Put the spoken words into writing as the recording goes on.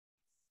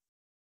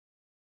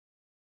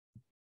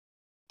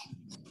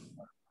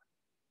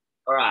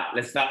All right,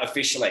 let's start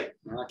officially.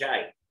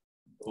 Okay,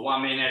 we're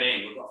 1 minute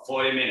in. We've got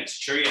 40 minutes.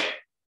 Chuye,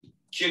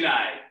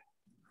 Kunai.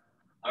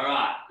 All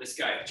right, let's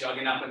go.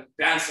 Jogging up and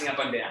bouncing up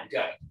and down.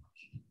 Go.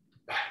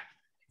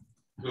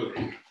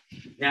 Good.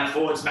 Now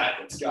forwards,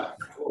 backwards. Go.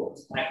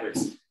 Forwards,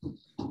 backwards.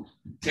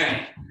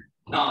 10,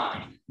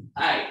 9,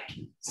 8,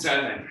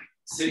 7,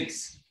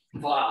 6,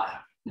 5,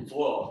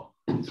 4,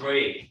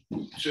 3,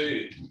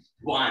 2,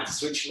 1.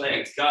 Switch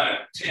legs. Go.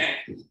 10,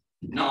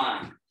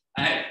 9,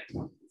 8,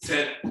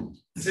 7,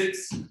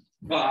 6,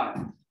 5,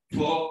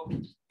 4,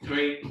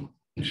 3,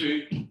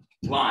 2,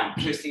 1.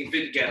 Twisting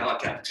feet together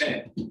like that.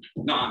 10,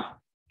 9,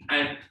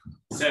 8,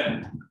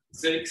 7,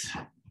 6,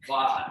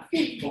 5,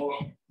 4,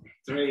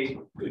 3.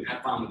 Good.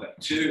 Have fun with it.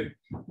 2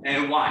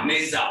 and 1.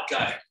 Knees up.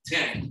 Go.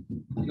 10,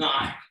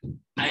 9,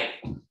 8,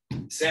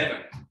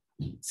 7,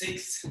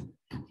 6,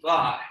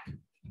 5,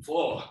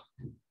 4,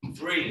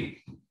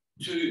 3,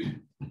 2,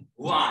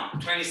 1.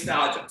 20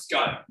 star jumps.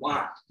 Go.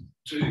 1,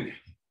 2,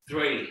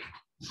 3,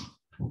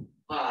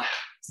 5,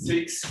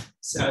 6,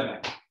 7,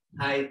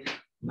 8,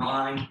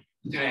 9,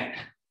 10.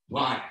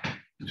 1,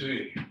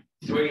 2,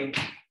 3,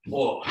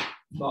 4,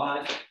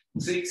 5,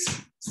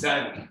 6,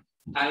 7,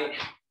 8,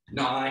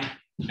 9,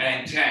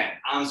 and 10.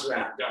 Arms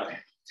around. Go.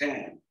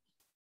 10.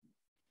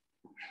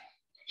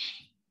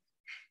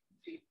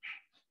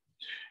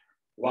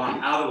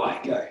 1. Other way.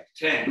 Go.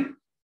 10.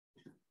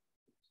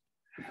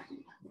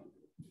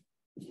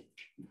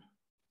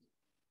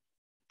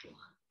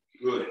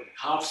 Good.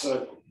 Half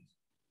circle.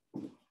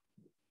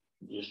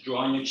 Just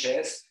drawing your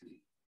chest.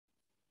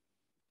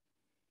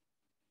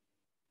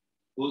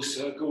 Full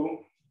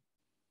circle.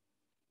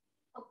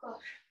 Oh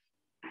gosh.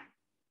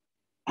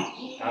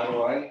 Other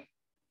way.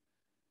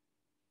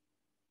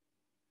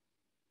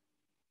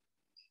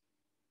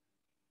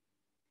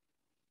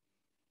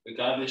 Look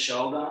over the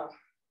shoulder.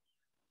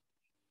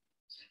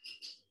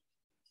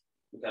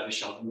 Look over the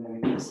shoulder.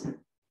 Nicholas.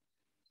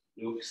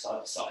 Look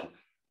side to side.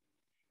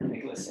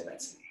 Nicholas, yeah,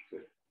 that's it.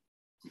 Good.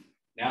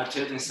 Now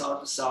turning side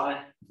to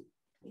side.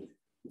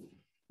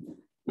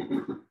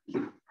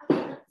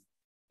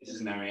 This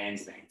is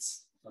Marianne's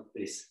dance, like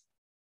this.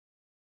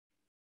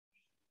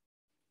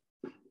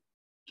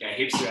 Okay,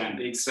 hips around,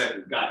 big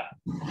circle, go.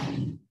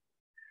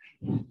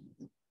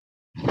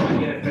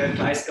 Get a third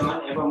place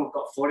going. Everyone, we've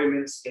got 40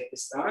 minutes to get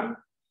this done.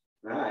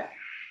 All right,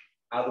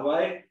 other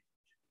way.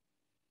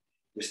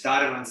 We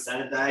started on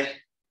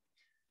Saturday.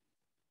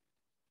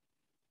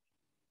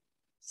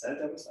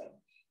 Saturday was that?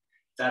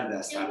 Saturday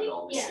I started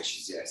all these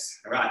sessions, yes.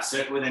 All right,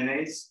 circle with the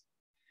knees.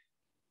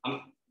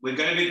 We're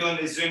going to be doing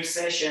the Zoom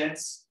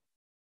sessions.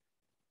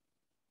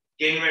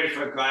 Getting ready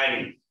for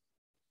grading.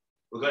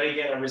 We've got to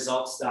get our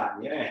results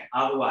done. Yeah,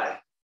 other way.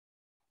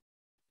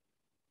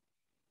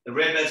 The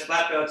red belts,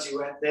 black belts, you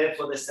went there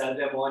for the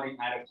Saturday morning,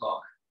 8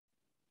 o'clock.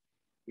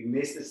 You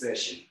missed the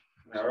session.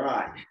 All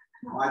right,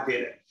 I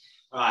did it.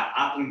 All right,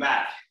 up and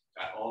back.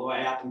 Go all the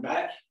way up and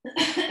back.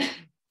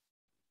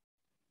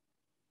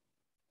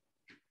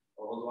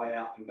 All the way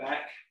up and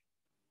back.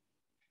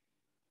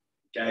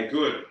 Okay,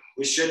 good.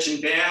 We're stretching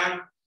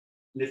down,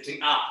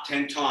 lifting up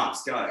 10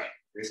 times. Go.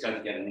 Let's go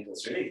together,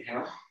 Nicholas. Ready? Hang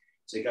on.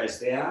 So it goes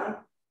down,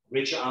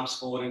 reach your arms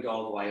forward and go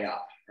all the way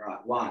up. All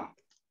right, 1,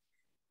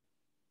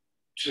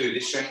 2.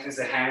 This strengthens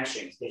the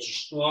hamstrings. Get you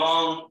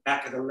strong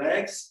back of the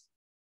legs,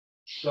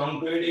 strong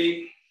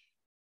booty,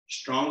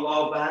 strong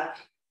lower back.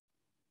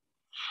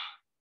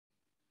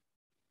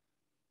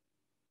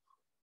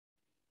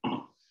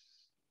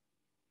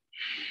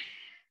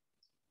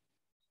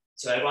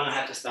 So everyone will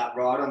have to start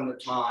right on the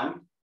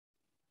time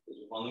because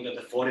we've only got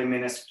the 40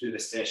 minutes to do the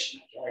session,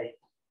 okay?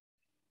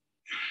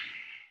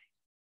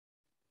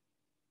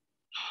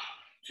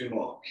 2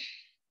 more.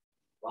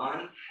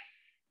 1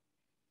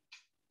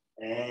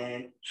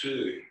 and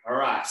 2. All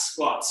right,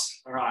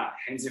 squats. All right,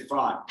 hands in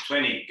front.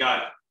 20, go.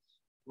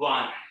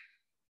 1,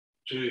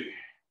 2,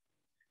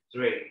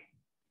 3,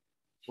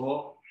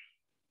 4,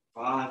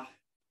 5,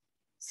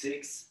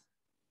 6,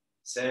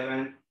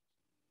 7,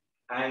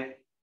 8,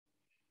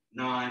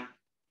 9,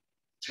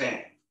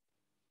 10.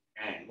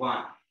 And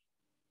 1,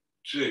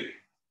 2,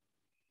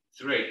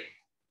 3,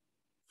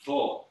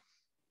 4,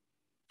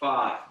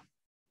 5,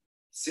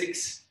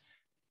 6,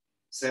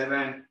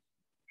 7,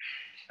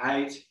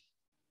 8,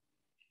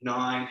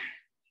 9,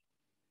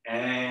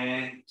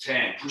 and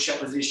 10. Push-up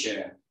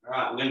position. All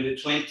right, we're going to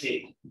do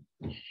 20.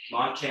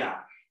 My count.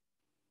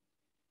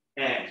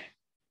 And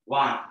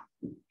 1,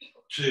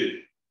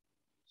 2,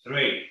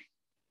 3,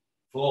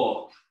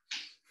 4,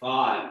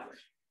 5,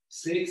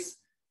 6,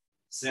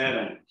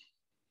 7,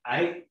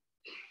 8,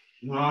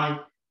 9,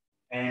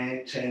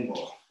 and 10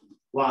 more.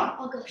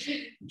 1,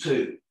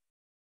 2,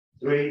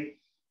 3,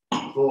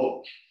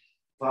 4,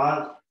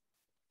 5,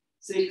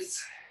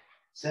 6,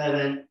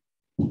 7,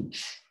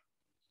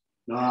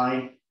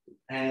 9,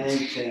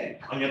 and 10.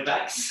 On your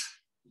backs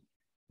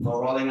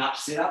for rolling up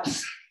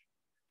sit-ups.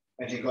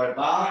 And you've got a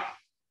bar.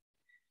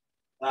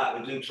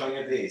 We're doing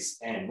 20 of these.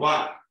 And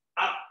 1,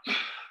 up.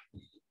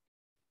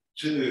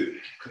 2,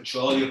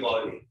 control your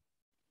body.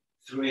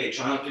 3,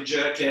 try not to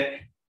jerk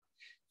it.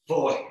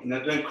 4. You're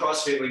not doing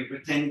CrossFit where you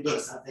pretend you're doing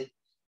something.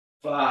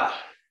 5,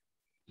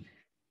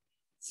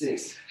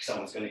 6.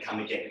 Someone's going to come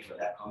and get me for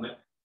that comment.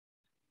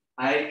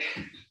 8,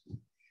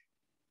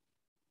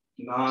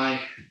 9,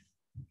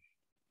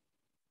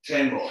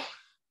 10 more.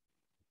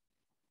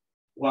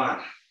 1,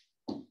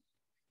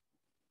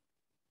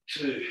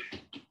 2,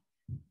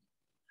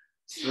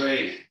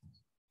 3,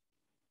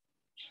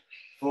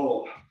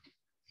 4,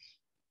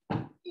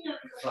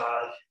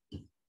 5,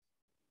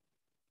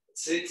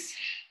 6,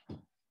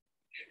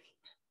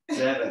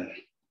 7,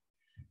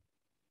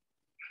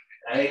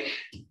 8,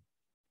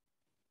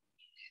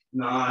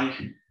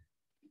 9,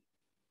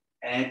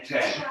 and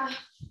 10.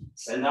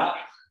 Stand up.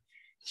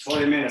 It's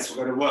 40 minutes.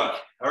 We're going to work.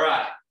 All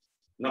right. I'm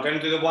not going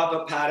to do the wipe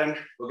up pattern.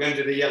 We're going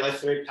to do the yellow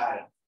 3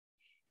 pattern.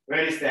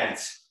 Ready,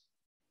 stance.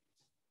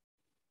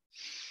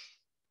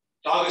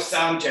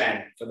 Taekwondo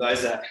Jang, for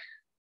those that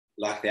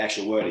like the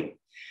actual wording.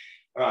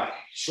 All right.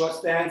 Short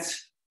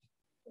stance.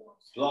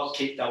 Block,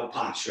 kick, double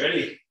punch.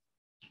 Ready?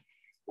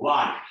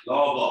 1,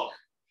 lower block.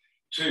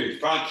 2,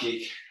 front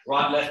kick,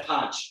 right, left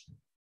punch.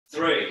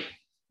 3,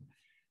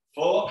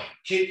 4,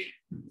 kick,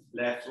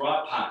 left,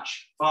 right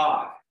punch.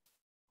 5,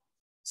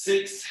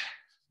 6,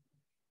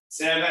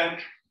 7,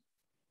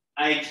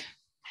 8,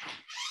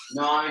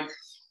 9,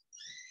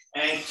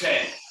 and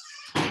 10.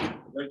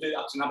 We're going to do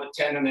up to number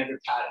 10 on every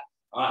pattern.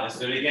 All right, let's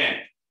do it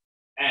again.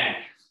 And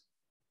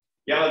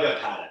yellow belt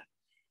pattern.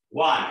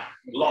 1,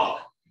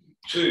 block.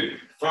 2,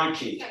 front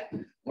kick,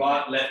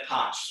 right, left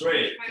punch.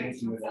 3,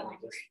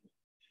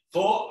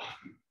 4,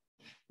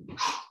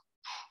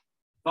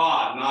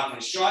 5, knife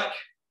and strike.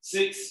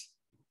 6,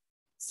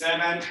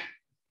 7,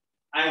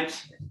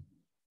 8,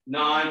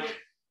 9,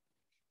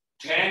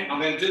 10.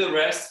 I'm going to do the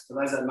rest for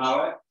those that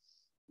know it.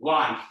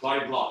 1,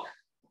 body block.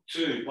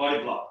 2,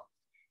 body block.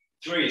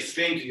 3,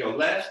 spin to your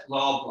left,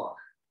 lower block.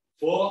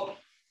 4,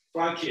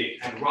 front kick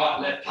and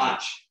right, left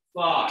punch.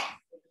 5,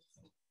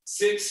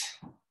 6,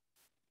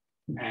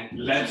 and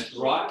left,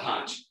 right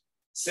punch.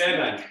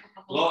 7,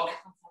 block,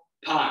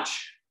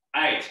 punch.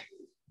 8,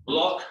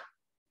 block,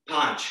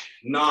 punch.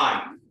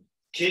 9,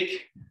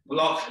 kick,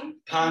 block,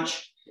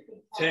 punch.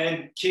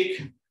 10,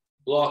 kick,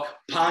 block,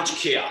 punch,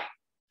 kia.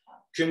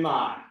 Come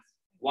on.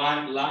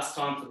 1 last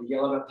time for the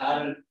yellow belt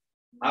pattern.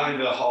 I'm going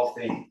to do the whole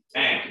thing.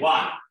 And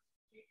 1,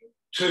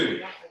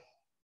 2,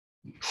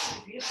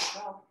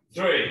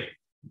 3,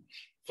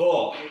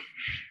 4,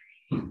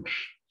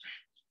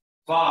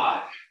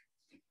 5,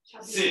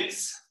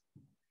 6,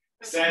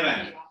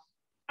 7,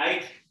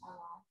 8,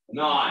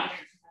 9,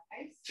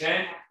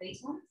 10.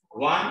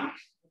 1,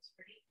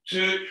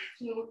 2,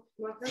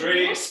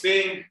 3,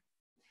 spin.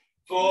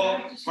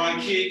 4,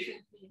 front kick.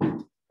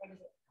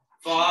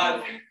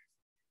 5,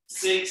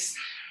 6,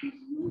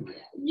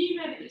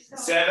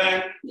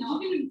 7,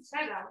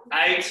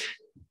 8,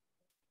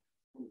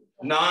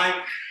 9,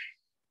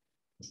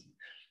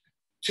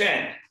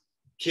 10.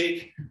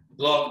 Kick,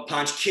 block,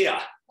 punch, kia.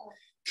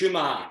 Come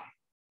on.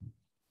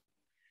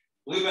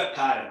 Blue belt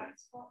pattern.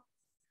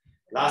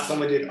 Last time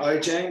we did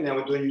Yuk Jang, now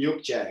we're doing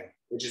Yuk Jang,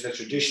 which is a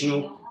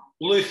traditional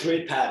blue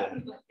 3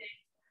 pattern.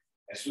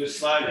 Let's do it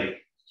slowly.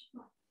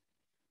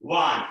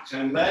 1,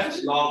 turn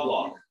left, lower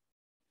block.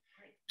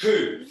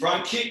 2,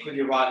 front kick with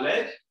your right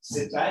leg,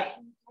 sit back,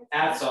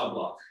 outside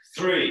block.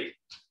 3,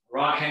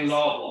 right hand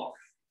lower block.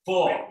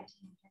 4,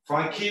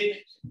 front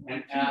kick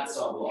and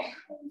outside block.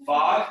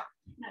 5,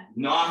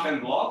 knife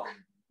and block.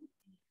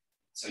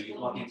 So you're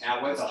blocking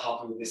outwards, I'll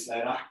help you with this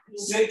later.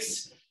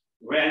 6,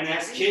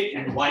 roundhouse kick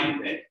and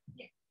weight there.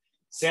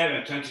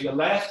 7, turn to your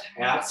left,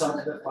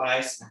 outside to the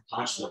face and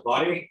punch to the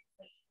body.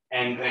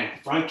 And then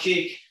front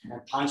kick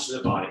and punch to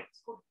the body.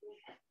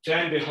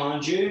 Turn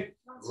behind you,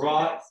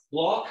 right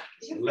block,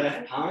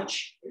 left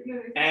punch,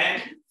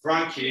 and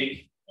front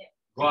kick,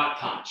 right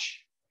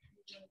punch.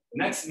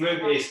 Next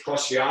move is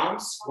cross your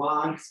arms.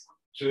 1,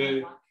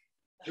 2,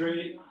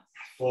 3,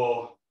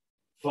 4,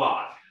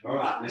 5. All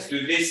right, let's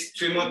do this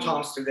 2 more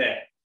times to there.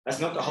 That's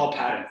not the whole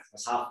pattern,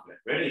 that's half of it.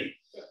 Ready?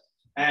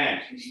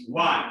 And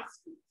 1,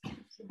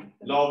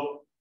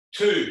 low,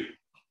 2,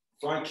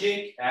 front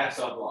kick,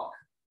 outside block.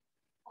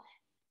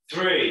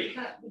 3,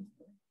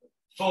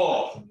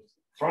 4,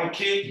 front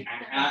kick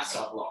and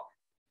outside block.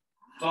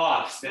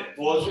 5, step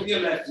forwards with your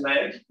left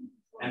leg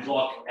and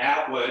block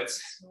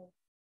outwards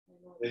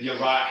with your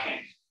right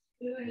hand.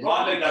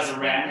 Right leg does a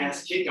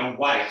roundhouse kick and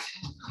weight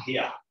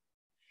here.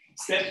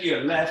 Step to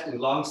your left in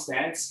long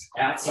stance,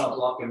 outside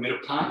block and middle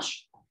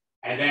punch,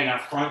 and then a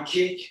front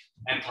kick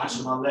and punch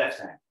with my left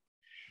hand.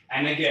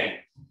 And again,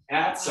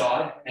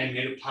 outside and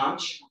middle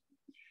punch.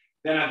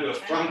 Then I do a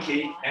front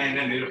kick and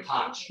then middle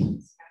punch.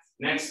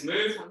 Next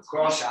move,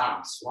 cross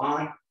arms.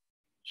 1,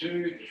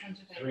 2,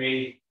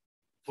 3,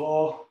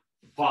 4,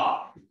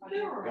 5.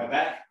 Go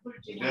back. Do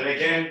it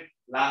again.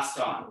 Last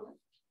time.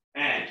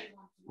 And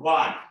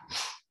 1.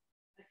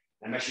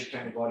 And make sure you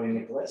turn the body,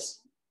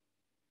 Nicholas.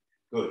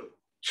 Good.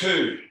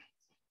 2,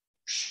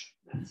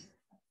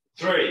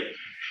 3,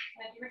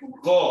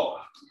 4,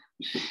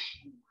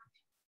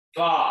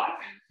 5,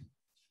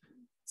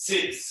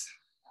 6,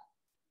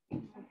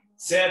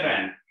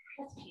 7,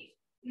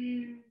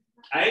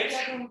 8,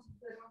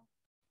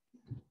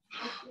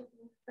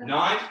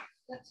 9,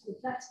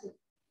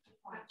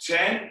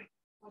 10,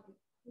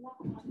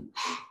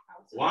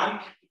 1,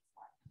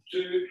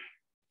 2,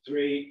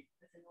 3,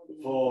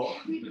 4,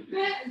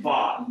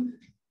 5.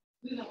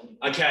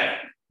 Okay.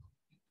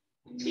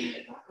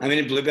 How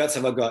many blue belts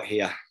have I got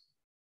here?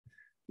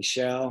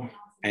 Michelle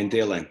and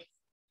Dylan.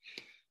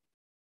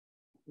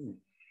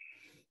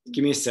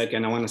 Give me a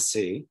second. I want to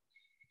see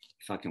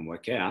if I can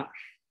work out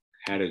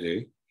how to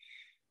do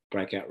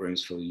breakout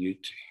rooms for you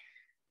two.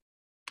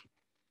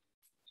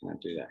 Can I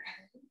do that?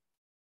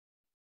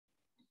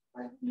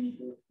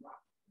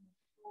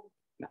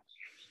 No.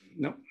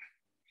 Nope.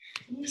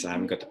 Because I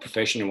haven't got the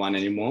professional one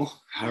anymore.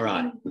 All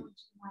right.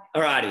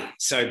 All righty.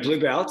 So blue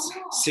belts,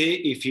 see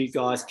if you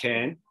guys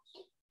can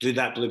do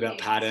that blue belt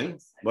pattern,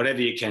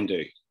 whatever you can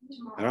do.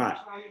 All right.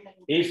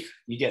 If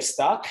you get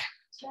stuck,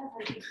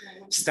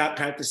 start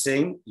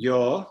practicing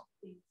your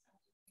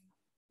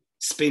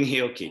spin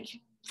heel kick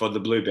for the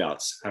blue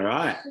belts. All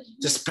right.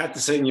 Just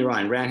practice it in your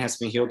own roundhouse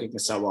spin heel kick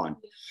and so on.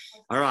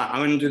 All right. I'm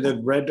going to do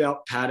the red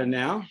belt pattern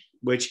now,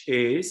 which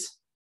is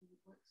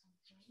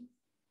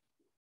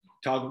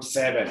toggle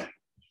 7.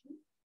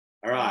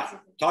 All right.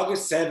 Toggle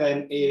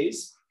 7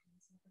 is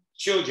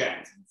Chil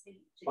Jang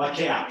by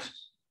count.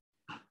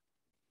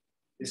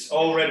 It's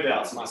all red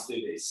belts must do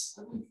this.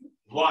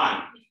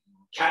 1,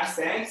 cap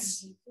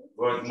stance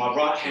with my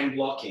right hand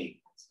blocking.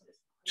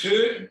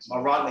 2, my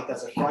right leg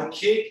does a front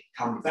kick,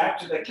 come back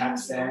to the cap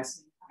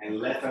stance and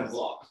left hand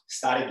block.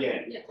 Start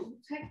again.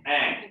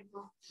 And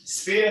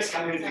spear is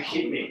coming to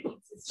hit me.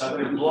 So I'm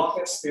going to block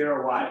that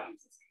spear away.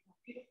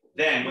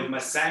 Then with my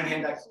same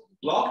hand I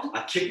blocked,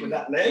 I kick with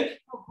that leg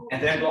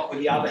and then block with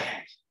the other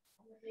hand.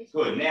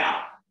 Good.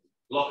 Now,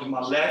 block with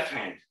my left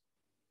hand.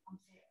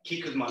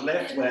 Kick with my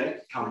left leg,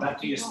 come back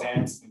to your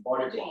stance and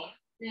body block.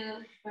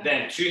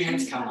 Then 2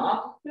 hands come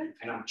up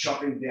and I'm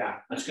chopping down.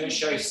 I'm just going to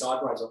show you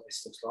sideways what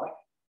this looks like.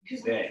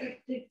 There.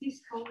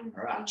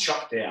 All right,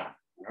 chop down.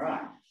 All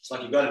right. It's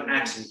like you've got an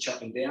axe and you're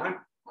chopping down.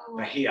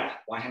 But here,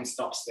 one hand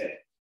stops there.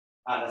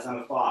 All right, that's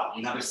number 5.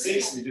 Number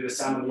 6, we do the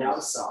same on the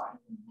other side.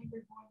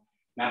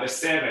 Number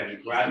 7,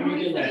 you grab them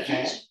with your left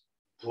hand,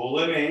 pull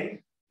them in,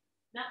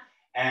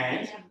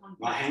 and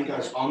my hand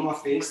goes on my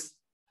fist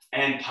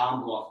and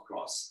palm block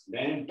across.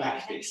 Then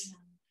back fist.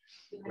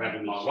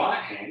 Grabbing my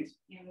right hand,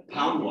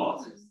 palm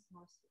block,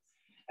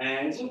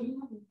 and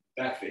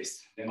back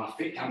fist. Then my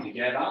feet come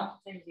together.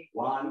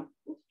 1,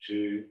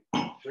 2,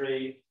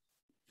 3,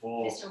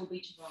 4,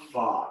 5.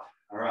 All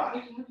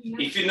right.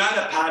 If you know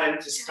the pattern,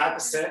 just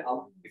practice it.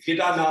 If you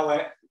don't know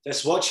it,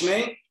 just watch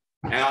me,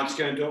 and I'm just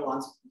going to do it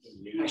once.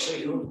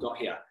 Actually, who have we got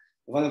here?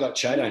 We've only got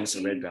Cho Dan and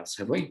some red belts,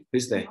 have we?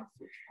 Who's there?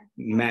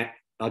 Matt.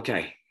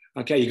 Okay.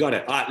 Okay, you got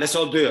it. All right, let's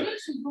all do it.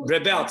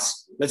 Red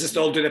belts. Let's just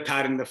all do the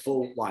pattern, the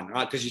full one, all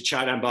right? Because you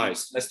Cho Dan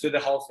bows. Let's do the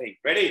whole thing.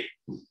 Ready?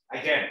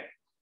 Again.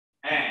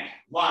 And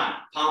 1,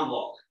 palm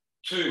block.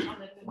 2,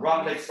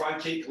 right leg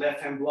front kick,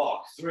 left hand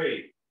block.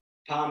 3,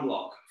 palm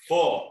block.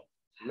 4,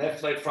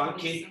 left leg front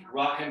kick,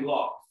 right hand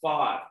block.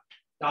 5,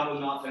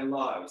 double knife and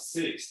low.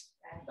 6,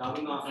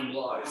 double knife and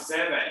low.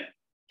 7,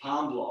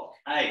 palm block.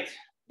 8,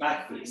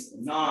 back fist.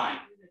 9,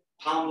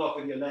 palm block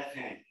with your left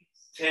hand.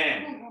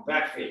 10,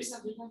 back fist.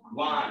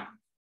 1,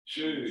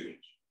 2,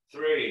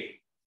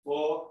 3,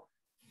 4,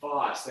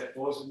 5. Step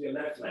forwards with your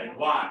left leg.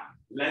 1,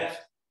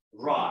 left,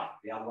 right.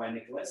 The other way,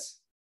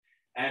 Nicholas.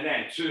 And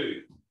then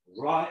 2,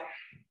 right,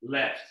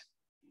 left.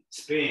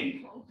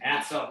 Spin,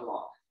 outside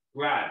block.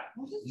 Grab,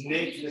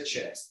 knee to the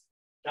chest.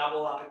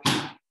 Double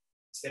uppercut.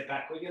 Step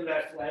back with your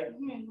left leg.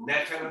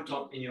 Left hand on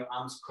top and your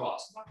arms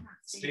crossed.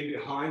 Spin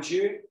behind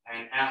you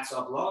and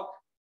outside block.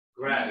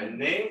 Grab a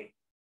knee.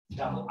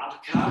 Double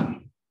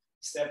uppercut.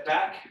 Step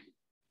back,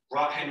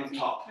 right hand on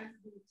top.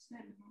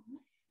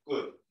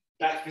 Good.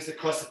 Back fist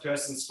across the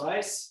person's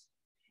face.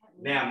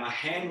 Now my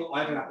hand will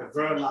open up the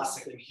very last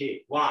second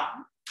hit. 1,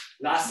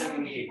 last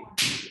second hit.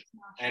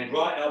 And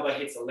right elbow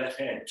hits the left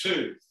hand.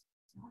 2,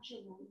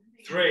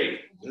 3,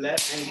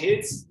 left hand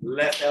hits,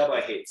 left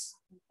elbow hits.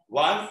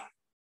 1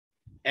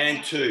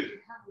 and 2.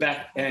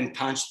 Back and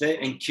punch there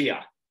and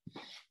kia.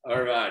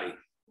 All righty.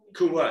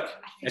 Cool work.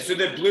 Let's do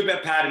the blue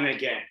belt pattern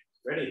again.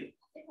 Ready?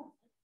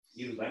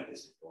 You learned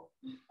this before.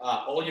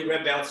 All your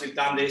red belts, you've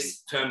done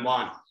this, turn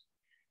 1.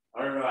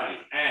 All righty.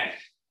 And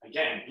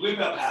again, blue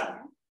belt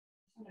pattern.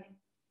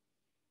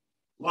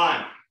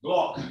 1,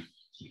 block.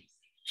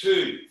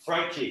 2,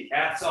 front kick,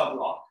 outside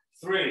block.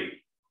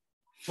 3,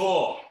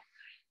 4,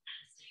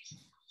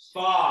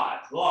 5,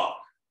 block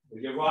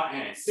with your right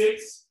hand.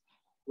 6,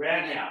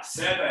 roundhouse.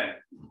 7,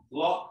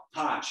 block,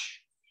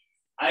 punch.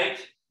 8,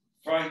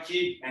 front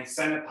kick and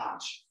center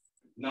punch.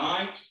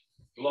 9,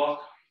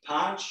 block,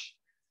 punch.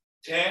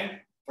 10,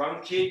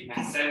 front kick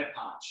and center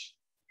punch.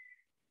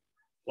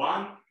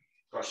 1,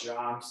 cross your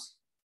arms.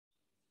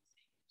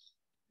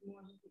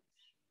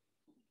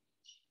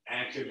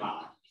 And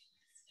Kumar.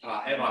 All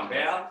right, everyone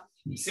bow.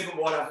 Sip of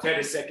water,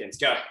 30 seconds,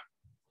 go.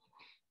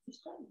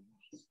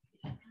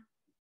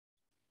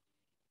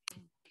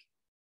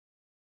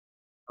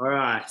 All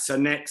right, so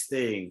next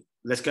thing,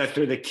 let's go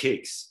through the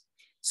kicks.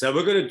 So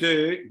we're going to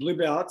do blue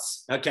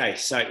belts. Okay,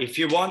 so if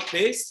you want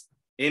this,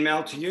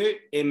 email to you,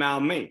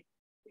 email me.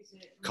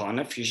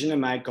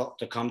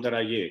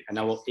 Connor@fusionmma.com.au, and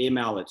I will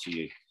email it to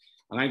you.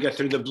 I'm going to go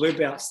through the blue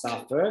belt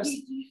stuff first.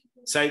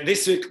 So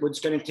this week, we're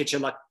just going to teach you,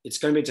 like, it's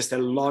going to be just a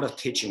lot of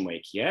teaching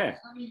week. Yeah.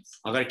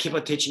 I've got to keep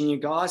on teaching you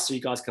guys so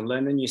you guys can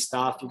learn the new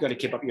stuff. You've got to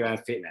keep up your own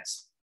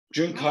fitness.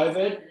 During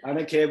COVID, I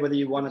don't care whether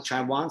you want to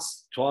train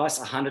once, twice,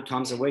 100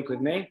 times a week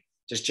with me,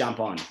 just jump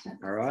on.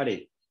 All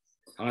righty.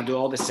 I'm going to do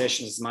all the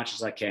sessions as much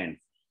as I can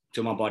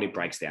till my body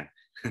breaks down.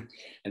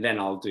 And then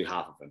I'll do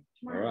half of them.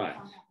 All right.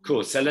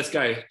 Cool. So let's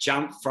go.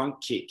 Jump,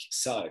 front kick.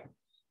 So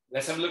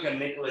let's have a look at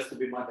Nicholas to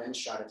be my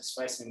demonstrator. Just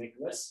face me,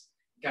 Nicholas.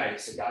 Okay,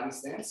 so guarding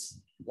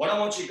stance. What I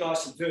want you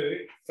guys to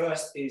do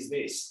first is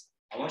this.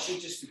 I want you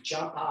just to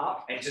jump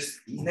up and just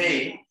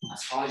knee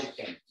as high as you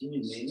can. Can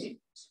you knee me?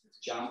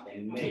 Jump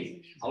and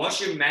knee. I want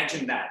you to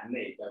imagine that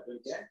knee. Go do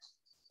it again.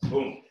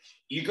 Boom.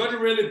 You got to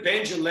really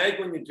bend your leg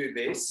when you do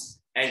this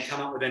and come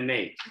up with a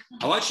knee.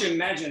 I want you to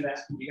imagine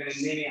that you're going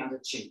to knee me under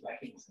the chin.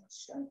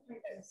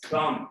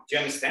 Boom. Do you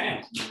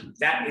understand?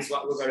 That is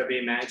what we're going to be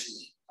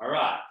imagining. All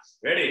right.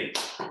 Ready?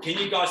 Can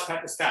you guys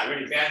practice that?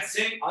 Ready?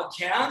 Bouncing. I'll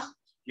count.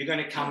 You're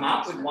going to come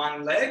up with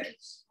one leg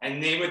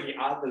and knee with the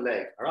other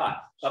leg. All right.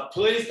 But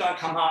please don't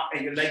come up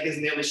and your leg is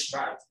nearly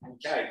straight.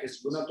 Okay.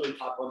 Because we're not doing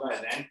Taekwondo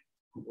then.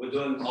 We're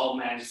doing old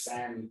man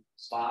Sam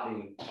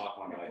Spartan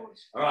Taekwondo.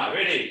 All right.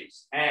 Ready?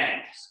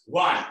 And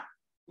 1.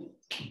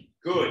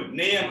 Good.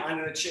 Knee him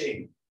under the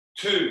chin.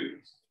 2.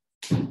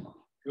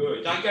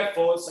 Good. Don't go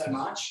forward so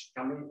much.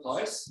 Come in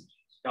close.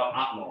 Go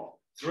up more.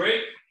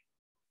 3.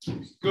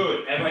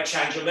 Good. Everybody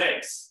change your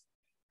legs.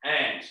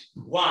 And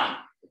 1.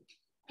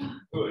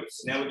 Good.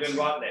 So now we're doing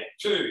right leg.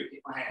 2.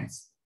 Hit my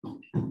hands.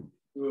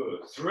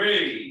 Good.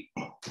 3.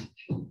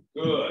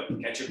 Good.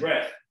 Catch your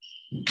breath.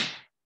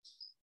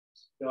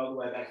 Go all the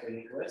way back there,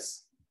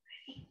 Nicholas.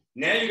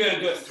 Now you're going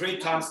to do it 3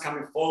 times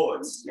coming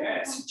forwards.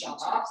 Yes. Jump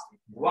up.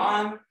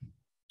 1,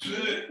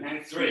 2,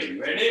 and 3.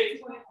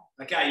 Ready?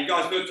 Okay, you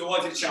guys do it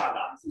towards each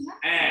other.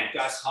 And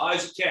go as high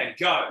as you can.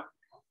 Go.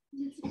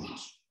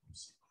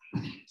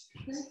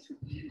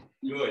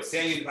 Good.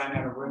 See, you run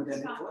out of room there,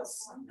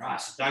 Nicholas. Right,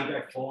 so don't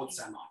go forward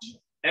so much.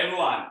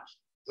 Everyone,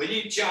 when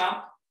you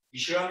jump, you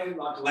should only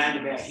like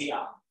land about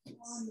here.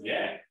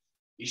 Yeah.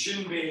 You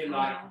shouldn't be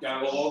like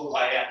go all the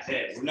way out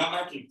there. We're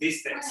not making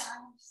distance.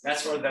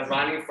 That's for the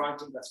running front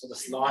kick. That's for the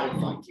sliding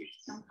front kick.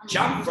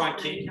 Jump front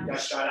kick, go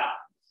straight up.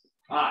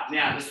 All right,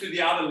 now let's do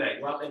the other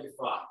leg. Right leg in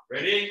front.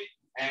 Ready?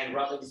 And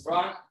right leg in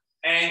front.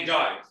 And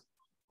go.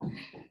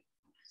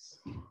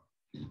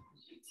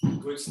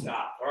 Good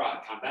stuff. All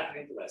right, come back,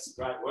 Nicholas.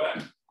 Great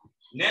work.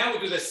 Now we'll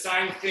do the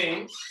same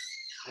thing.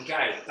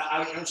 Okay, I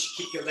want you to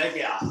kick your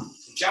leg out.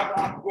 Jump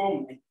up,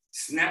 boom, and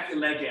snap your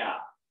leg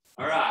out.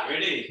 All right,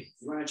 ready?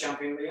 You want to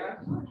jump in, Leo?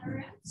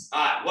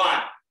 All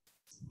right,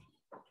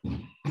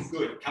 1.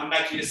 Good. Come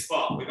back to your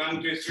spot. We're going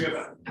to do 3 of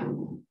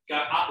them. Go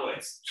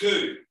upwards.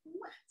 2.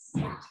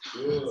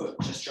 Good.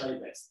 Just try your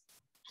best.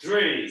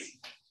 3.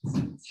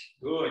 Good.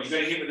 You're going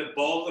to hit with the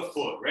ball of the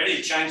foot.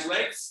 Ready? Change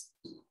legs.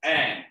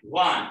 And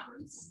 1.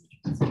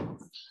 Do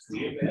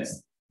your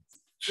best.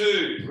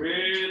 2.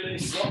 Really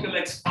swap your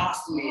legs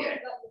fast in the air.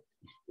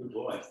 Good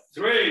boy.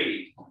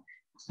 3.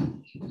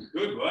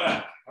 Good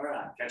work. All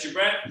right. Catch your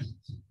breath.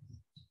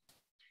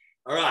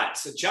 All right.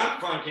 So jump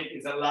front kick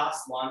is the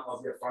last one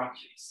of your front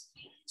kicks.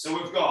 So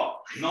we've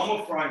got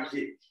normal front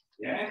kick.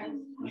 Yeah.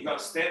 You've got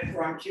step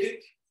front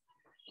kick.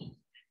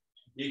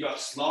 You've got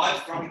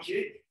slide front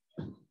kick.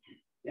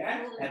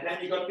 Yeah. And then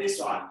you've got this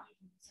one.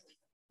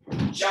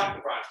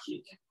 Jump front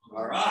kick.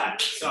 All right.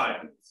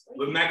 So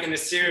we're making a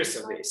series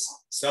of this.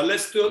 So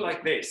let's do it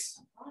like this.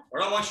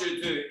 What I want you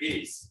to do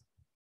is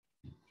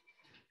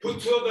put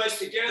 2 of those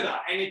together,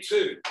 any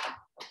 2.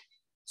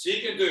 So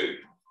you can do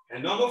a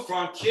normal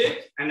front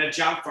kick and a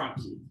jump front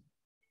kick.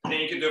 And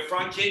then you can do a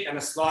front kick and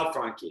a slide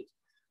front kick.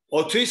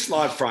 Or 2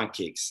 slide front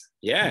kicks.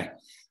 Yeah.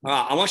 All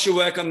right. I want you to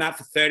work on that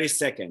for 30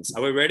 seconds.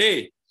 Are we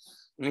ready?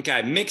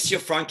 Okay. Mix your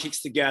front kicks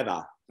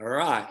together. All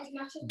right.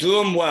 Do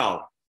them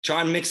well.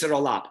 Try and mix it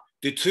all up.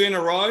 Do 2 in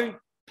a row.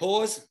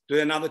 Pause. Do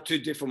another 2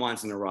 different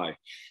ones in a row.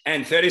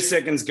 And 30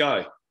 seconds,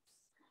 go.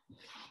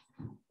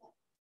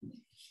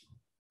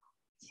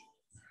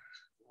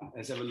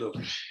 Let's have a look.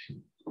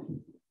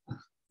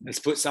 Let's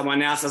put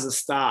someone else as a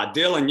star.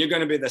 Dylan, you're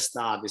going to be the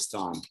star this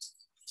time.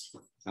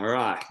 All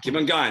right. Keep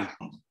on going.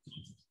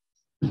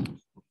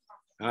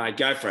 All right.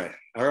 Go for it.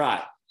 All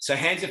right. So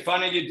hands in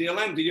front of you,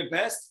 Dylan. Do your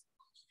best.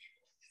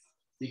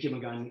 You keep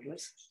on going,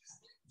 Nicholas.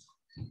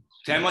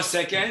 10 more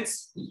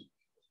seconds. Good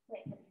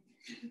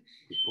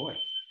boy.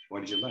 What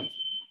did you learn?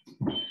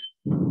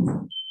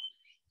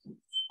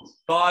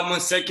 5 more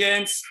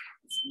seconds.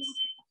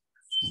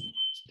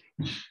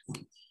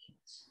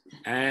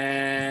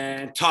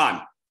 And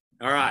time.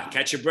 All right,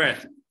 catch your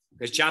breath.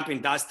 Because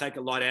jumping does take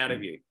a lot out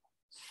of you.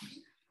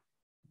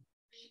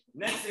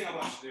 Next thing I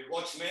want you to do,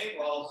 watch me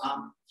while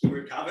he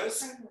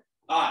recovers.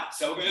 All right,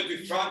 so we're going to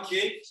do front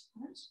kick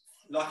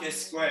like a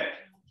square.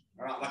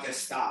 All right, like a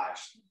star,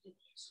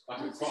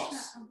 like a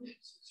cross,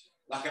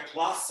 like a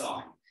plus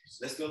sign.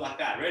 Let's do it like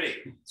that.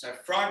 Ready? So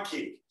front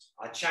kick,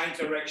 I change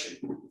direction.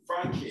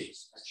 Front kick,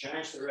 I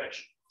change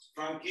direction.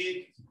 Front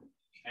kick,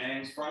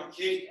 and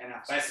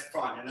I face the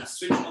front, and I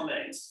switch my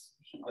legs.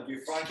 I do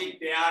front kick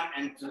down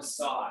and to the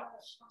side,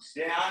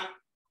 down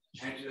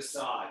and to the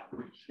side,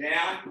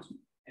 down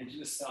and to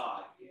the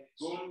side,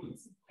 boom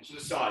and to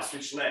the side.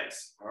 Switch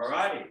legs. All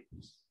righty.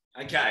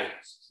 Okay,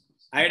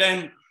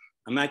 Aiden,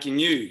 I'm making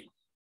you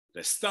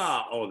the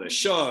star of the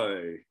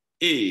show.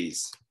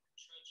 Is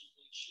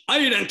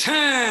Aiden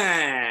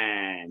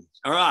Tan.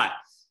 All right.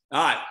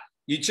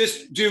 You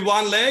just do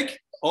one leg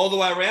all the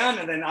way around,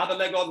 and then the other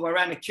leg all the way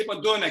around, and keep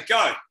on doing it.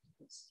 Go.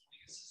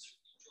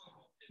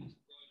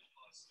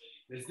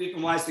 There's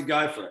different ways to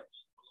go for it.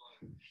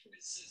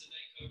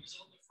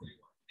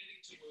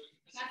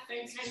 My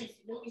friend's name is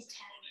Yuk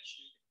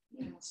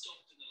Jang.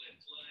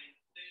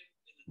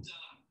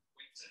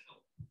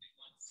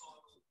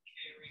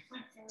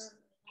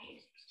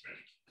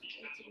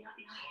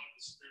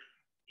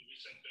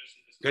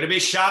 Got to be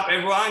sharp,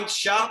 everyone.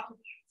 Sharp.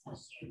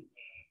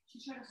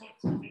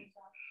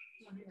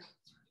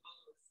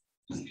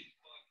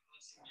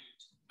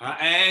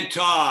 And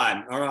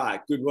time. All right,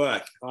 good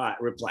work. All right,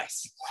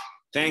 replace.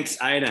 Thanks,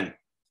 Aiden.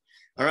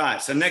 All right,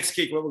 so next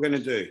kick, what we're going to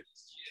do.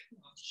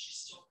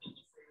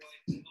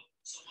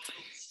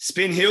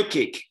 Spin heel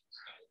kick.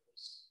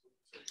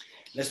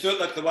 Let's do it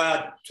like the way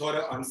I taught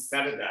it on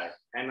Saturday.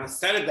 And on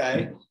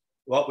Saturday,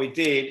 what we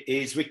did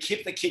is we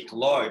keep the kick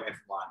low,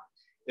 everyone.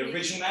 The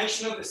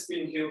origination of the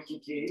spin heel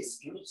kick is,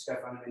 can you just go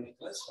front of me,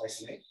 Nicholas,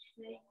 face me?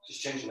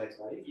 Just change your legs,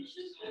 lady.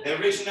 The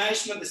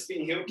origination of the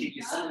spin heel kick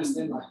is someone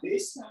stand like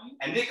this,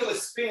 and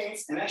Nicholas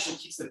spins and actually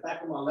kicks the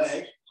back of my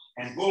leg,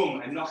 and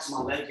boom, and knocks my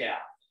leg out.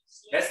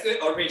 That's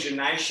the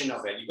origination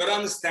of it. You've got to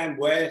understand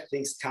where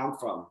things come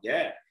from,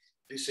 yeah?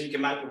 So you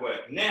can make it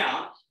work.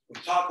 Now, with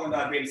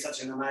Taekwondo being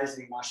such an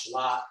amazing martial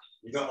art,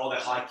 you've got all the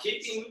high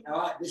kicking,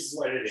 all right? This is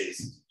what it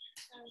is.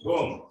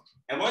 Boom.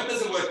 And what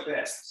does it work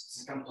best?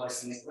 So come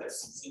closer,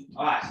 Nicholas.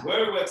 All right,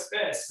 where it works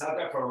best, so I'll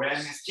go for a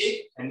roundhouse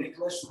kick, and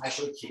Nicholas,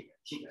 actually kick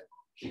it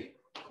here.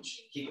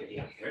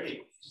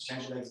 Ready?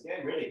 Change your legs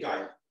again. Ready?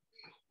 Go.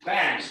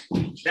 Bang.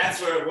 That's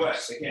where it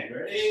works. Again,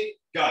 ready?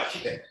 Go.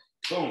 Kick it.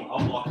 Boom.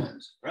 I'll block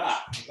it. Right.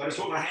 I've got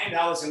to put my hand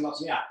out and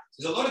knock me out.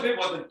 There's a lot of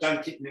people that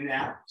don't kick me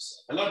now.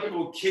 A lot of people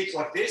will kick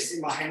like this,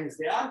 see my hand is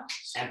down,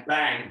 and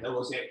bang, they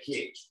will get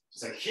kicked.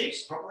 So kick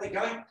properly,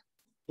 go.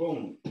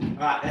 Boom. All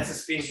right, that's a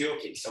spin heel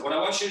kick. So what I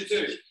want you to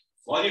do,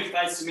 while you're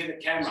facing me in the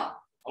camera,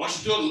 I want you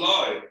to do it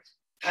low.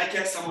 Take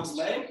out someone's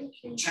leg,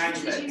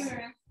 change legs.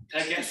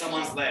 Take out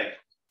someone's leg.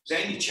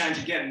 Then you change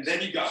again, and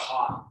then you go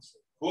high.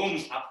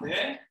 Boom, up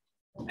there,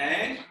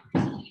 and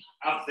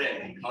up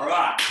there. All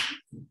right.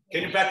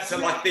 Can you practice it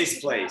like this,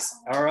 please?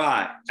 All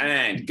right,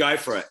 and go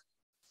for it.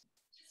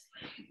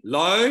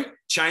 Low,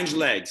 change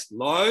legs.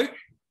 Low,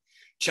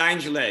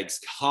 change legs.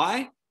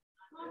 High.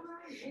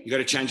 You got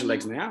to change your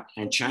legs now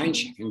and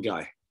change and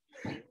go.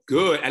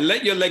 Good. And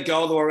let your leg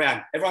go all the way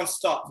around. Everyone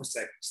stop for a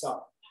second.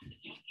 Stop.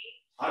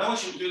 I don't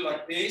want you to do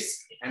like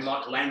this and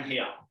like land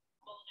here.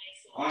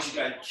 I want you to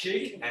go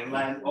kick and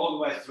land all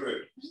the way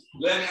through.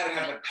 Learn how to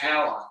have the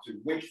power to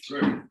whip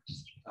through.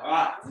 All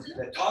right.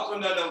 The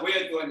Taekwondo that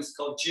we're doing is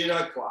called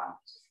Judo Kwan.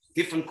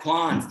 Different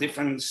Kwans,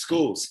 different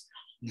schools.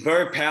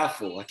 Very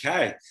powerful.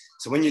 Okay.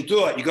 So when you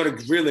do it, you got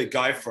to really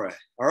go for it.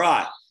 All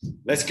right.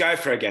 Let's go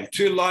for it again.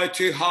 Too low,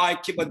 too high.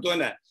 Keep on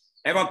doing it.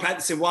 Everyone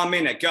practice in 1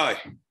 minute. Go.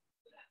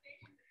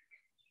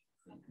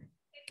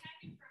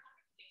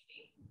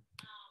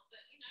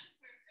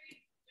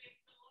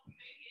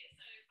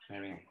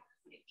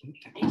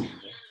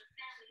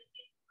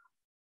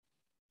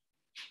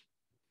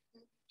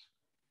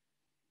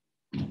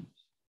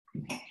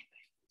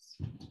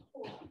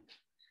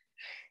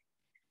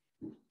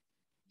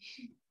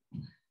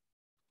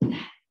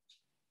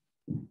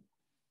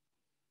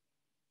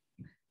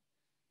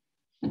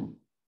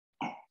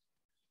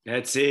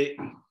 That's it.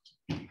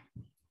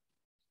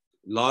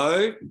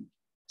 Low,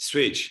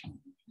 switch.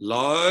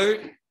 Low,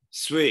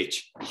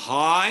 switch.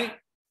 High,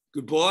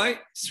 good boy.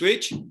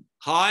 Switch.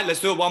 High. Let's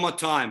do it one more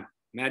time,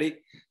 Maddie.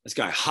 Let's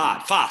go.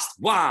 Hard, fast.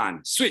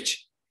 1,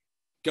 switch.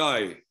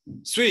 Go.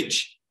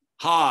 Switch.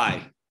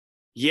 High.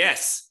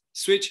 Yes.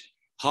 Switch.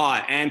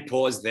 High. And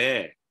pause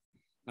there.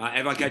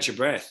 Everyone catch your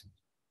breath.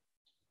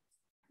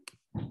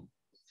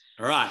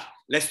 All right.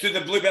 Let's do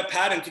the blue belt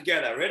pattern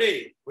together.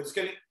 Ready?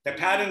 The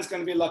pattern is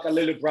going to be like a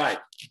little break.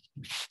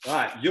 All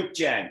right. Yuk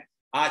Jang.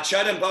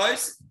 Cho Dan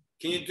boys,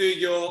 can you do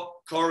your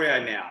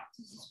Koryo now?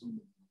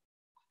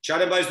 Cho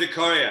Dan boys do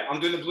Koryo.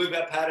 I'm doing the blue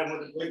belt pattern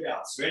with the blue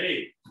belts.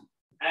 Ready?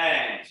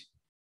 And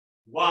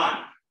 1.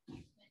 Do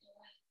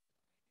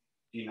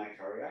you know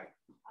Koryo?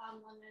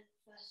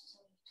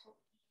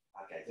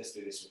 Okay, let's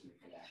do this with me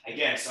for now.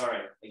 Again, sorry.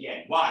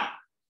 Again, 1,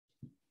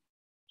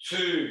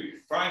 2,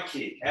 front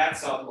kick,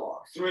 outside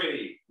block.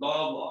 3,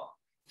 lower block.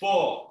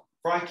 4,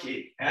 front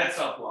kick,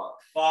 outside block.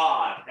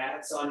 5,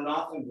 outside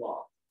nothing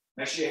block.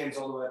 Make sure your hands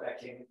all the way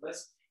back here,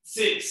 Nicholas.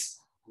 6,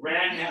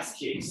 roundhouse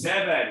kick.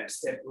 7,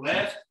 step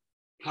left,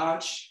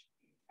 punch,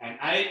 and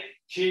 8,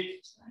 kick,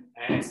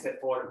 and step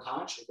forward and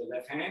punch with the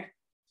left hand.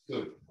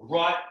 Good.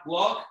 Right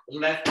block,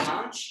 left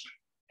punch,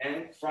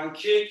 and front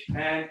kick,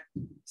 and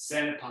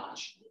center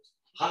punch.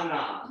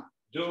 Hana,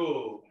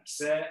 do,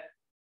 set,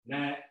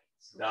 ne,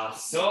 da,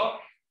 so.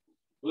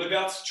 Blue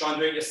belts, try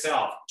and do it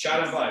yourself. Cho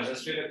Dan Blue,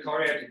 let's do the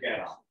choreo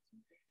together.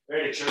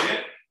 Ready, Chil?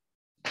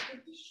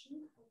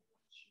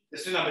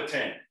 Let's do number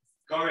 10.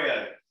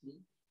 Koryo.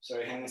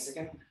 Sorry, hang on a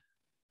second.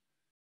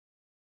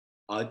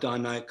 I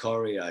don't know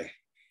Koryo.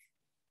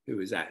 Who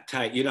is that?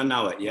 Tate, you don't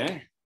know it, yeah?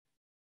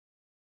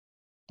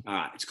 All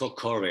right, it's called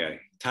Koryo.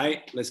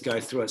 Tate, let's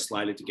go through it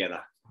slowly together.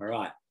 All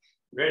right,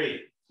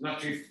 ready? Not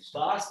too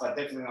fast, but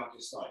definitely not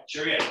too slow.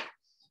 Chil.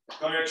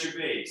 Koryo should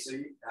be. So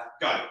you,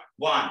 go.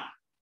 1,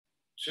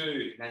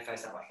 2, now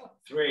face that way.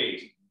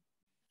 3,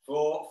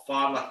 4,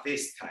 5, like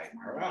this, Tate.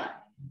 All right.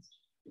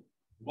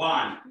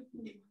 1,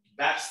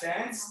 back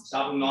stance,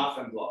 double knife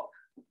and block.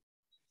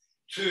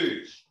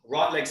 2,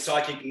 right leg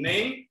side kick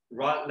knee,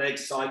 right leg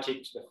side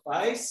kick to the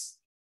face,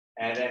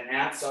 and then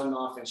outside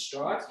knife and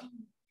strike,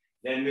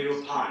 then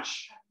middle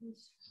punch,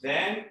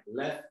 then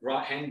left,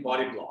 right hand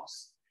body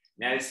blocks.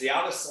 Now it's the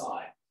other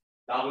side,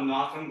 double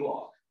knife and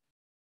block.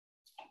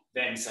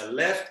 Then so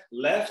left,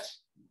 left,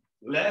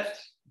 left,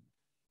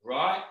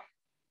 right,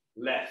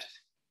 left.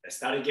 Let's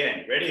start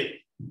again.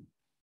 Ready?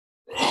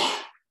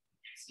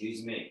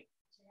 Excuse me.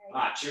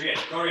 All right, Chil.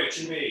 Koryo,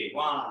 Chil.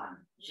 1,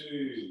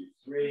 2,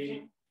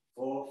 3,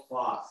 4,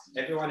 5.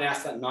 Everyone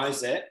else that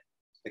knows it,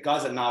 the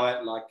guys that know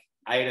it, like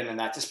Aiden and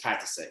that, just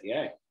practice it,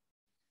 yeah?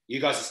 You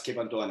guys just keep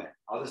on doing it.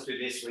 I'll just do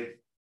this with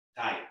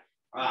Tate.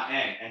 All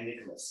right, and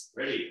Nicholas.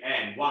 Ready?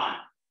 And 1.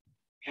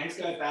 Hands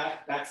go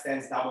back, back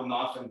stands double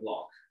knife and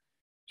block.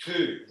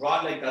 2,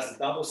 right leg does a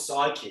double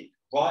side kick.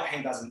 Right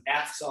hand does an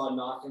outside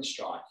knife and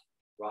strike.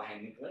 Right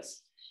hand,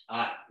 Nicholas.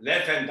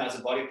 Left hand does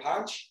a body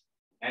punch.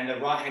 And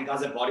the right hand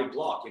does a body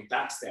block in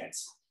back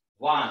stance.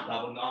 1,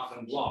 double knife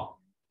and block.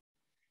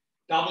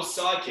 Double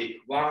side kick,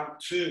 1,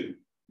 2,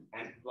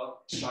 and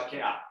block, strike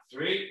out.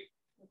 3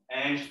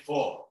 and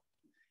 4.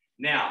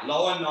 Now,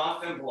 lower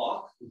knife and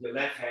block with the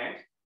left hand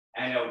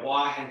and a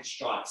wide hand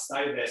strike.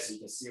 Stay there so you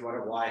can see what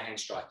a wide hand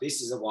strike.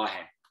 This is a wide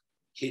hand.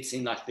 Hits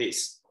in like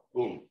this.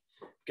 Boom.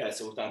 Okay,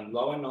 so we've done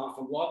lower knife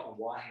and block and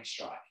wide hand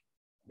strike.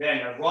 Then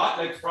a right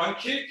leg front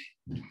kick,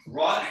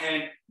 right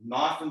hand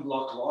knife and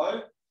block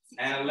low,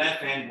 and a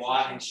left hand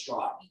wide hand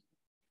strike.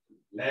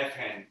 Left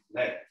hand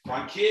leg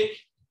front kick,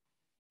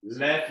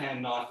 left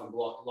hand knife and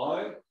block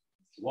low,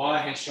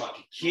 wide hand strike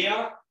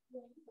here.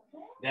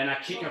 Then I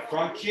kick a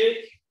front kick.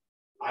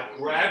 I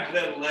grab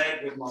the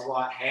leg with my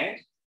right hand,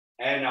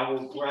 and I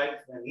will break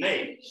the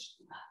knee.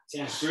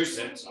 Sounds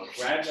gruesome. So I'll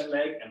grab the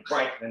leg and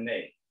break the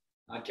knee.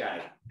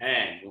 Okay,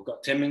 and we've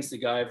got 10 minutes to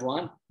go,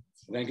 everyone.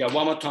 We're going to go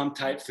one more time,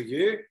 Tate, for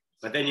you,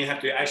 but then you have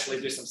to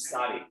actually do some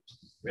study.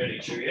 Ready,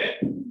 Chil?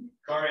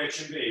 Koryo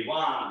should be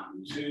 1,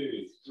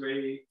 2,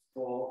 3,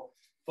 4,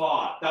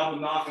 5. Double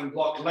knife and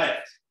block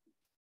left.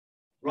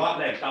 Right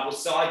leg, double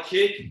side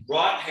kick.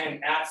 Right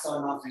hand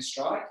outside knife and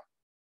strike.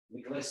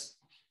 Nicholas,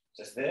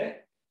 just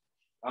there.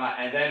 All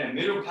right, and then a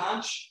middle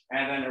punch,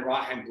 and then a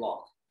right hand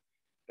block.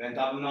 Then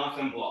double knife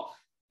and block.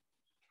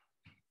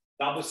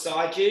 Double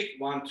side kick,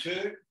 1,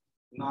 2,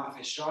 knife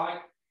and strike.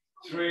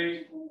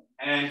 3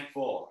 and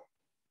 4.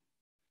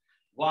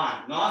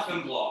 1, knife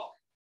and block,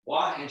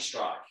 right hand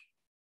strike.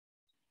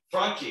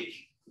 Front kick,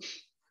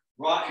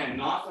 right hand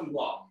knife and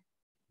block,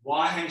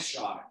 right hand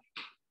strike.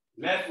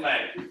 Left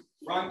leg,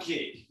 front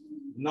kick,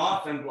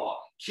 knife and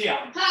block, here.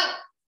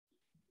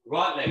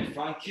 Right leg,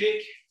 front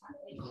kick,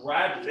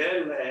 grab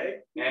their leg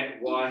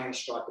and right hand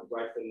strike to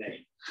break the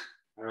knee.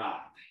 All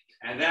right,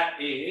 and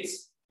that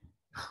is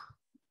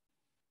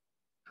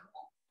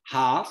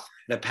half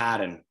the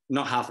pattern.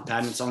 Not half the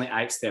pattern, it's only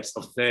 8 steps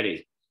of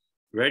 30.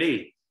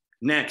 Ready?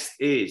 Next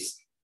is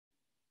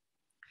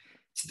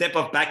step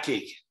of back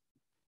kick.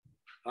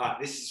 All right,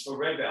 this is for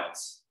red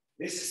belts.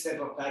 This is step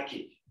of back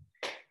kick.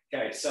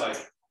 Okay, so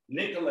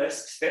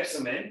Nicholas steps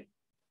them in.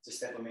 Just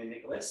step them in,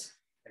 Nicholas.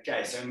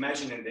 Okay, so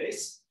imagining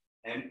this,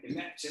 and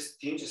just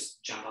can you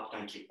just jump up,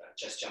 don't kick that.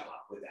 Just jump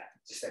up with that.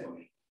 Just step on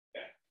me.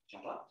 Okay,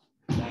 jump up.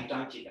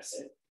 Don't kick, I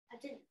said. I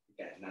didn't.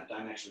 Okay, no,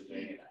 don't actually do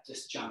any of that.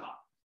 Just jump up.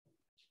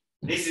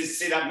 This is,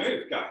 see that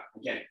move? Go,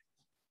 again.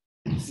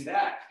 See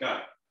that? Go.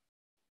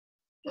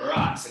 All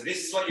right, so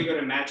this is what you've got to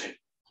imagine.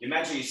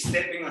 Imagine you're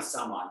stepping on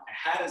someone. And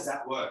how does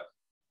that work?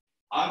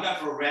 I'm going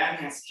for a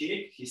roundhouse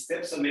kick. He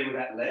steps on me with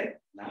that leg.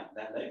 No,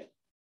 that leg.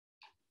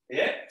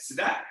 Yeah, see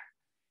that?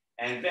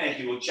 And then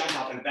he will jump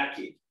up and back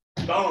kick.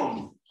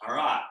 Boom. All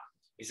right.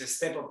 It's a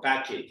step of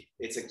back kick.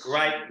 It's a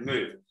great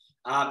move.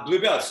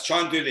 Blue belts,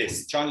 try and do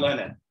this. Try and learn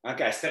it.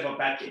 Okay, step of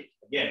back kick.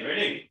 Again,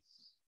 ready?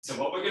 So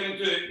what we're going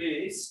to do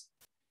is,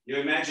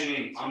 you're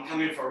imagining I'm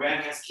coming for a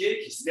roundhouse kick.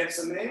 He steps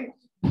on me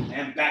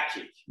and back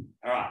kick.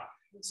 All right.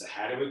 So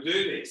how do we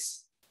do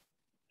this?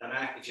 I don't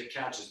know if your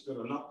couch is good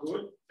or not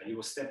good, but you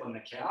will step on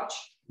the couch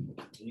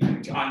and you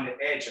can go on the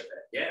edge of it,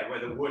 yeah, where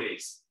the wood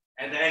is.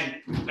 And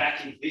then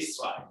backing this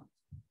way. All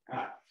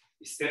right.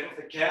 You step off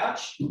the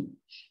couch,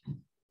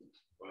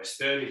 or a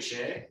sturdy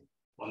chair,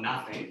 or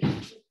nothing.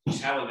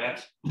 Just have a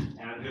left, and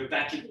I'll do a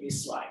back kick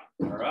this way.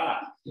 All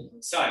right.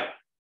 So,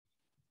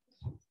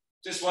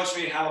 just watch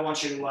me how I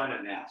want you to learn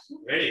it now.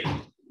 Ready?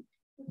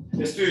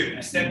 Let's do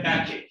a step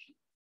back kick.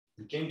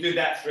 Can you do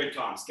that 3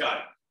 times?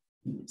 Go.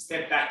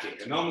 Step back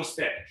kick, a normal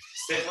step.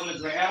 Step on the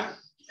ground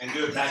and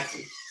do a back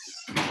kick.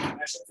 Actually,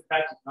 it's a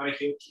back kick, not a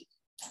heel kick.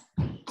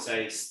 So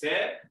you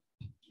step,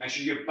 make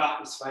sure your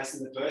butt is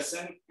facing the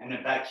person, and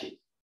a back kick.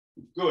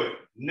 Good.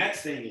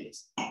 Next thing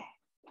is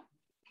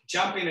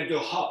jump in and do a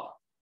hop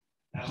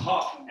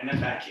and a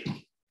back kick.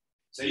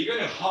 So you're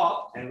going to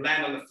hop and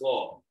land on the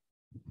floor.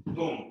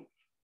 Boom.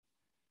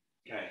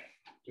 Okay.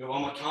 Do it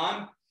one more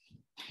time.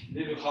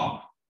 Little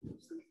hop.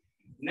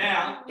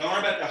 Now, don't worry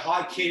about the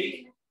high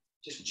kick.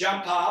 Just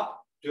jump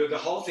up, do the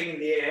whole thing in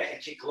the air,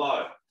 and kick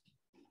low.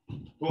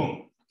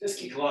 Boom. Just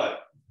kick low.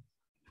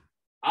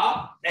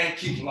 Up and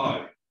kick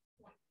low.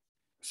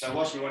 So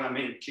watch me what I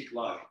mean, kick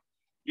low.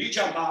 You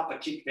jump up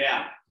and kick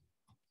down.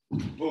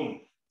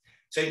 Boom.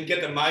 So you can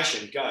get the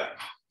motion. Go.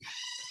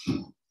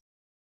 I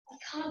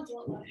can't do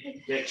it low.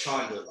 Yeah,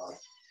 try and do it low.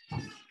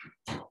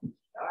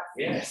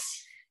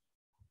 Yes.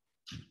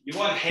 You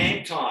want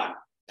hand time.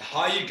 The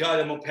higher you go,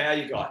 the more power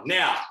you got.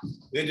 Now,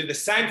 we're going to do the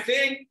same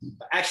thing,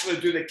 but actually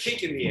do the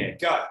kick in the air.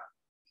 Go.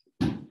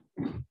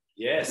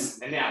 Yes.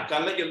 And now,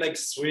 don't let your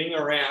legs swing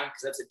around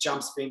because that's a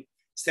jump spin,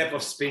 step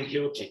off spin,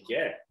 heel kick.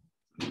 Yeah.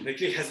 The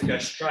kick has to go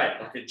straight,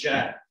 like a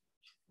jab.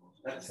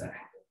 That's that.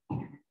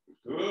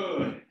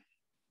 Good.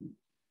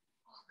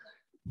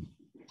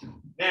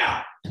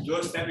 Now, do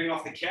it stepping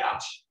off the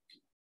couch.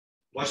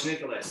 Watch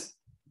Nicholas.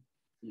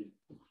 Can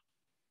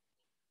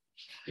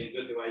you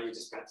do it the way you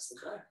just practiced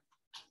it there?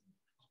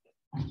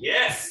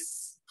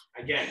 Yes.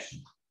 Again.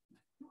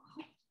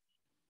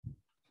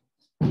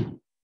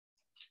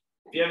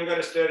 If you haven't got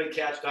a sturdy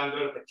couch, don't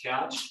go to the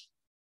couch.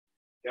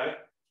 Go.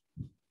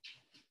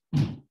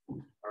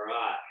 All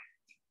right.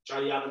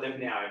 Try the other leg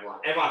now, everyone.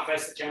 Everyone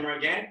face the camera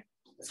again.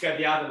 Let's go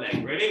the other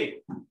leg.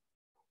 Ready?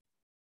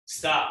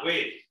 Start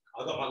with,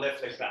 I've got my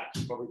left leg back.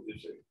 Probably do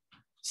 2.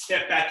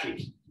 Step back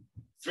kick.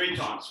 3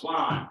 times.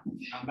 1.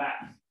 Come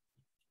back.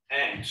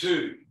 And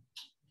 2.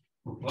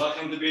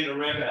 Welcome to being a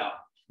rebel.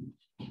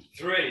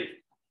 3.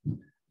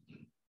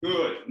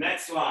 Good.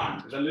 Next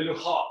one with a little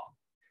hop.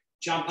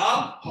 Jump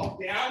up, hop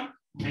down,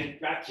 and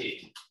back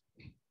kick.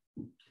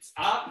 It's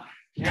up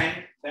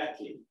and back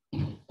kick.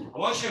 I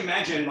want you to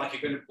imagine like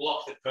you're going to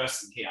block the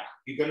person here.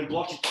 You're going to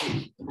block your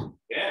kick.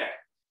 Yeah.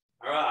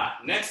 All right.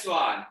 Next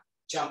one.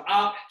 Jump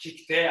up,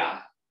 kick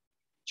down.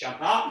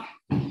 Jump up,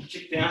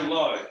 kick down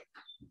low.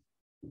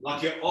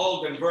 Like you're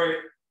old and very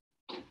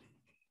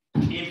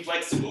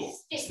inflexible.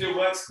 Still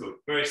works good.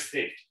 Very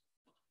stiff.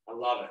 I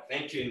love it.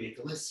 Thank you,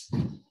 Nicholas.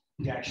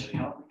 You actually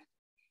helped me.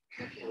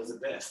 It was the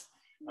best.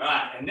 All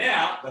right, and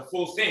now the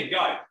full thing.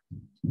 Go.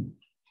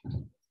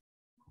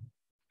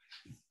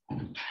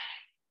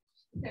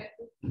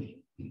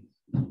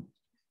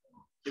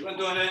 Keep on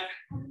doing it.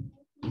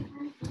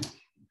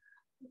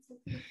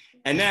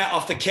 And now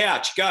off the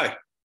couch. Go.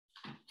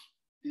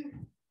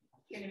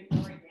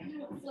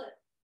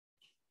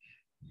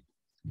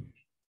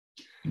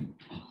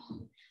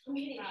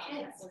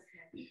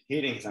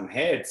 Hitting some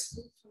heads.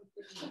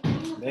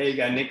 There you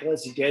go,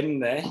 Nicholas. You're getting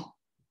there.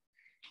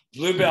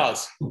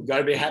 Bluebells, you've got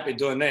to be happy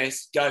doing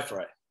this. Go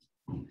for it.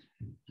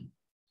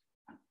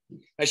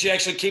 Make sure you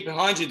actually keep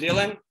behind you,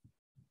 Dylan.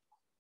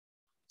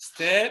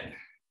 Step.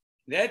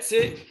 That's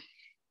it.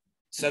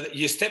 So that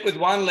you step with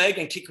one leg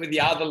and kick with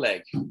the other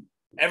leg.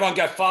 Everyone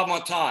go 5 more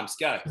times.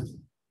 Go.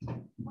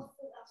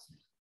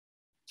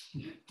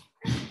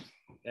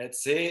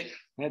 That's it.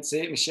 That's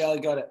it. Michelle,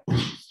 you got it.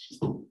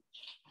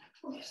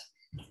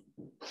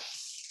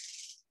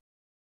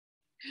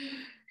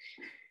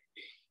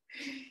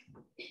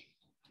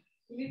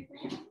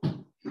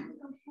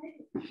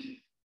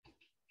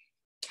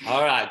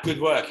 All right,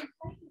 good work.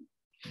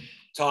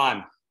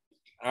 Time.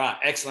 All right,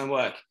 excellent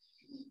work.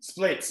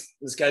 Splits.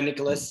 Let's go,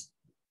 Nicholas.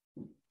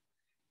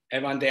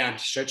 Everyone down,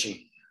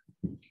 stretching.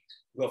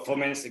 We've got 4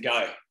 minutes to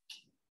go.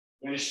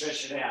 We're going to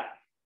stretch it out.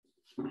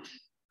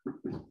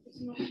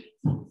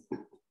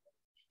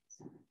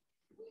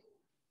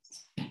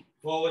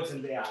 Forwards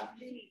and down.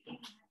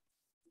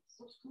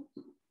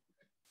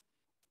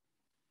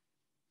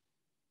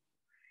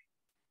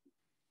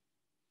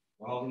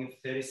 We're holding it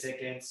for 30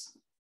 seconds.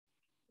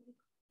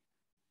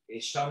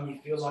 Each time you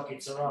feel like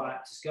it's all right,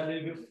 just go a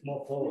little bit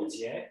more forwards,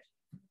 yeah?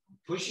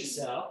 Push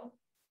yourself.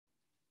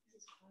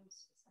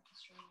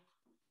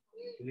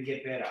 It'll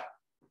get better.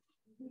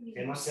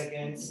 10 more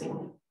seconds.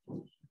 All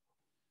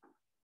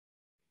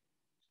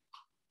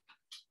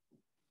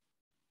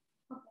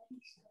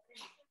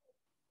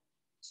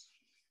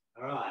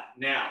right,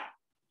 now,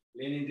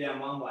 leaning down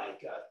one way,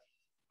 go.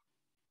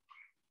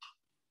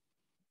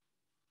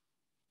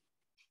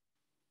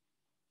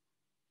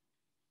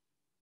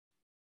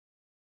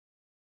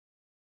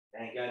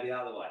 And go the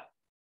other way.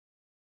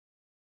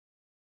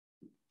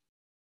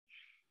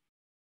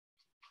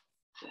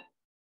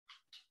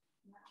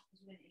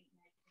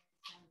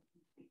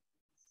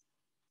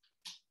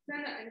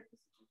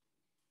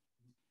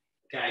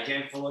 Okay,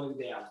 again, forward and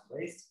down,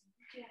 please.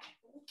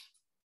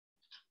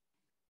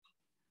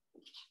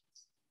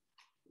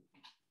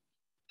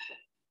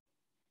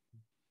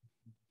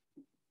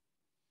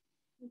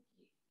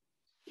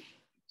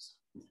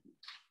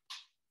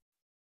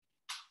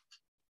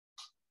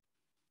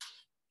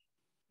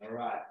 All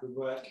right, good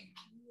work.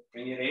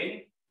 Bring it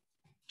in.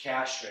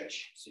 Cow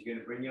stretch. So you're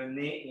going to bring your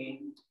knee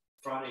in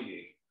front of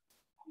you.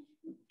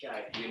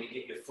 Okay, you're going to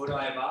get your foot over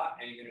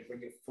and you're going to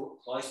bring your foot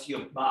close to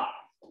your butt.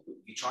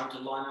 You're trying to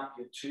line up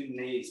your two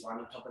knees, one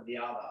on top of the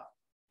other.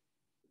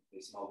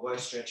 This is my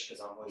worst stretch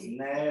because I was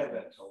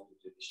never told to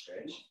do this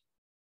stretch.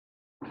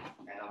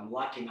 And I'm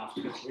lucky enough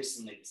to have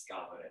recently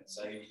discovered it.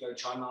 So you've got to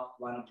try and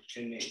line up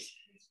your two knees.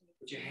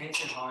 Put your hands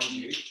behind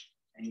you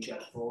and you go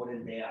forward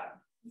and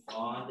down.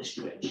 Find the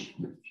stretch.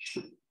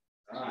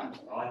 All right,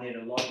 I need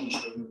a lot of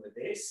improvement with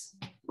this.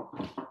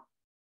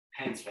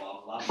 Hence why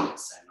I'm loving it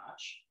so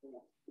much.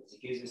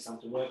 It gives me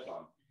something to work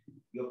on.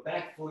 Your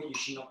back foot, you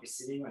should not be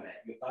sitting on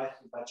it. Your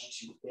butt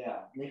should be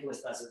down.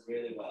 Nicholas does it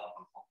really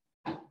well.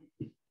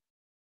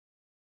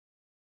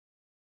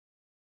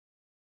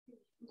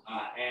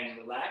 And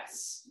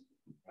relax.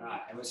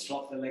 And we'll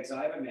swap the legs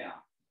over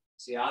now.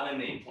 So your other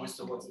knee points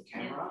towards the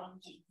camera.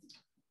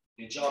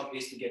 Your job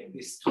is to get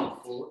this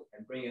top foot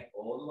and bring it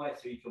all the way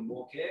through. You can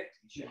walk it,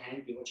 use your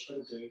hand, do what you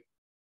got to do.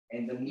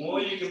 And the more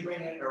you can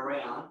bring it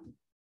around,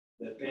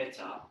 the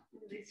better.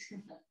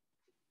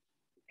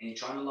 And you're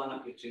trying to line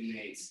up your two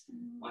knees.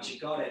 Once you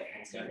got it,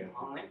 hands go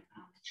behind,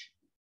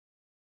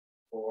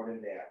 forward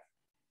and down.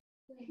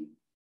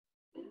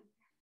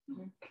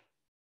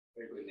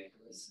 Very good,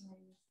 Nicholas.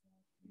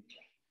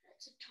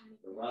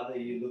 But rather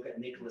you look at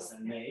Nicholas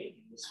and me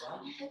in this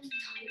one.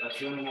 But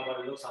if you want to know what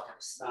it looks like at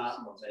the start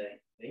of the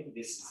thing,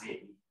 this is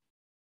it.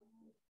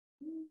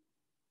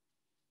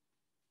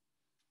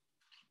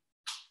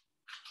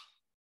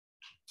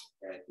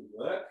 Okay, good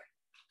work.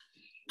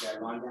 You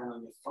go line down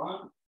on your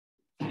front.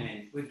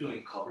 And we're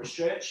doing cobra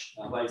stretch.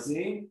 Elbows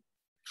in,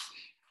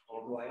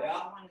 all the way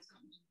out.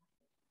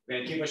 We're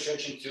going to keep a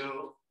stretch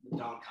until the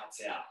tongue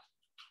cuts out.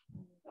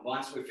 And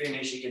once we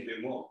finish, you can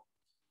do more.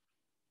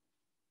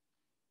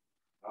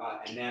 All right,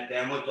 and now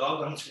downward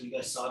dog. I'm just going to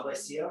go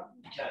sideways here.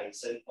 Okay,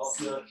 so off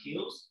your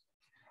heels.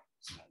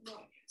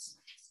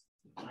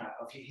 All right,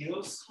 off your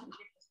heels,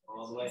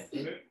 all the way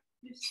through.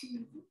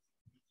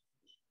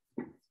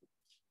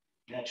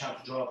 Now try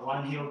to drop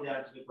one heel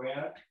down to the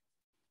ground.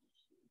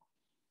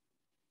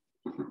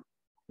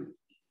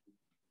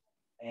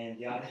 And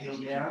the other heel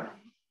down.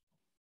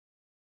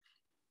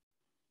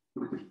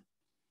 And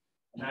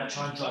now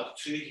try and drop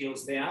two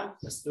heels down.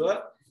 Let's do it.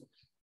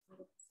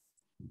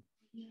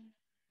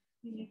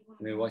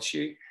 Let me watch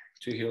you.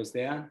 Two heels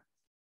down.